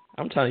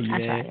 I'm telling you,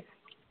 man.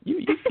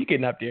 You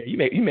getting up there. You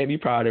make me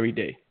proud every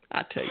day.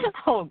 I tell you.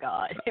 Oh,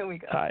 God. Here we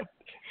go.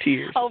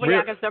 Tears. Hopefully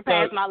I can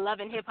surpass my Love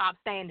and Hip Hop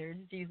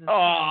standards. Jesus.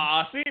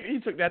 Oh, see, you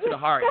took that to the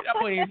heart.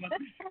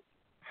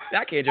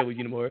 I can't joke with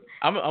you anymore.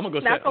 I'm going to go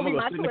sit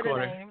in the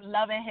corner. Name,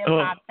 Love and Hip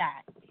Hop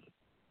Stat.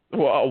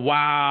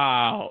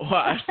 Wow.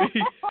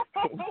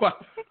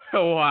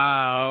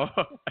 Wow.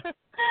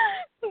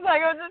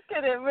 Like, I'm just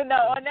kidding. But no,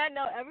 on that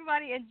note,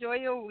 everybody enjoy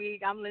your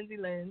week. I'm Lindsay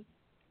Lynn.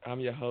 I'm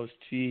your host,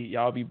 T.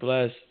 Y'all be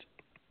blessed.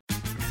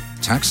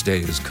 Tax day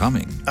is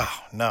coming. Oh,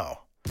 no.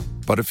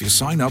 But if you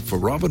sign up for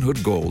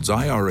Robinhood Gold's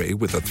IRA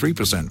with a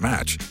 3%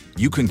 match,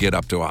 you can get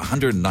up to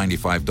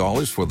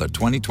 $195 for the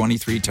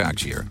 2023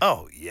 tax year.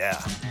 Oh, yeah.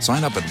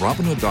 Sign up at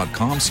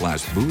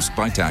Robinhood.com/boost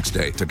by tax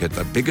day to get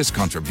the biggest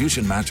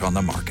contribution match on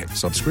the market.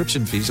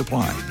 Subscription fees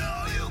apply.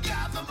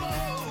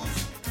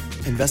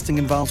 Investing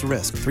involves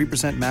risk.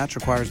 3% match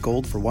requires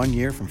gold for 1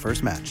 year from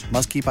first match.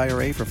 Must keep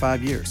IRA for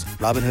 5 years.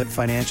 Robinhood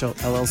Financial,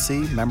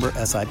 LLC, member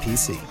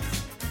SIPC.